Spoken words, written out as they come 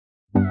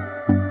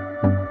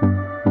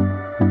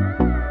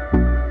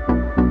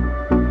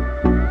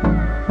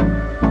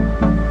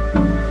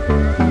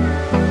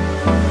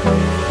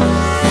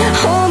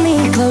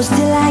close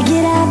till I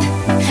get up.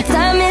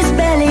 Time is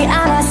barely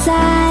on our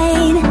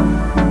side.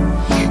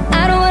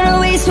 I don't wanna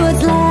waste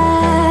what's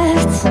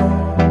left.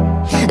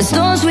 The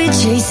storms we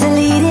chase are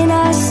leading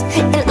us,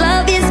 and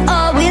love is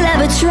all we'll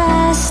ever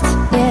trust.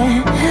 Yeah,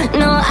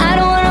 no, I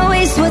don't wanna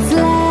waste what's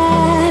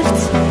left.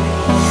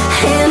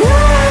 And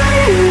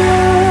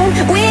on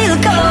we'll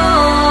go,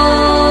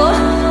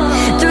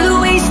 through the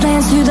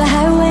wastelands, through the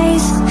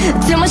highways,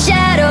 till my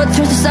shadow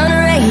turns to sun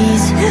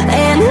rays.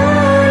 And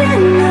on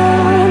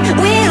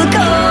we'll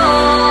go,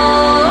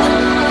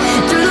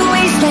 through the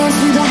wastelands,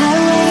 through the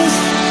highways,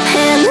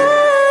 and on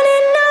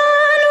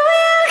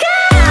we'll go.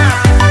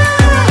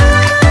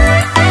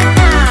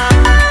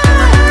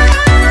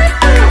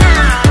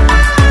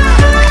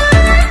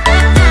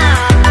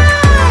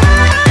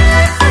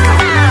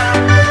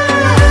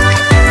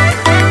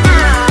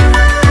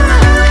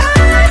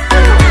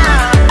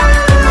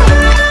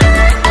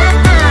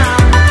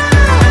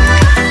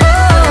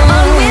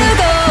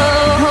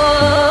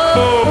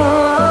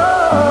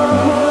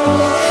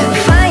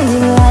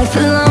 Finding life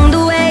along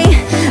the way,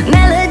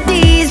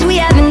 melodies we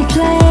haven't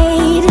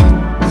played.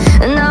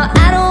 No,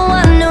 I don't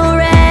want no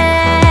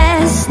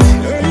rest.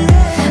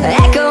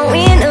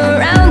 Echoing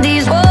around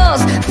these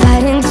walls,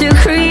 fighting to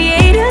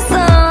create a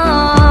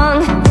song.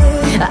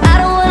 I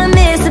don't wanna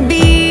miss a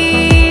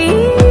beat.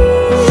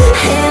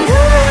 And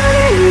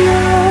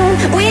on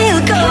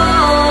we'll go,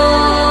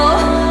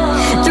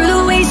 through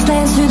the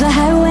wastelands, through the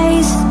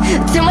highways,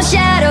 till my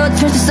shadow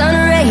turns to sun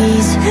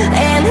rays.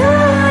 And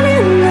on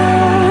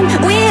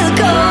we'll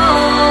go,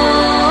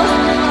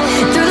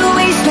 through the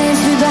wastelands,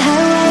 through the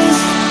highways,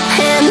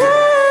 and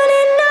on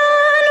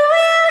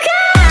we'll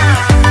go.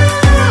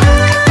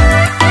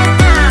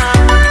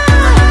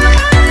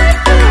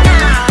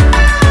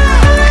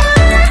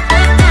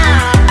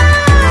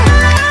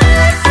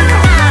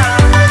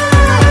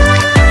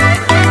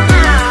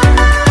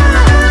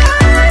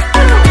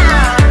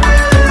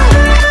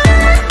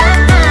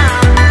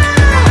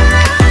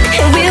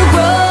 And we'll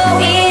grow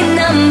in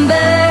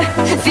number,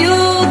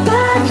 fueled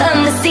by them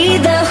to see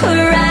the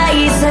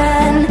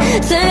horizon,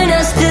 turn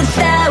us to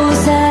thousands.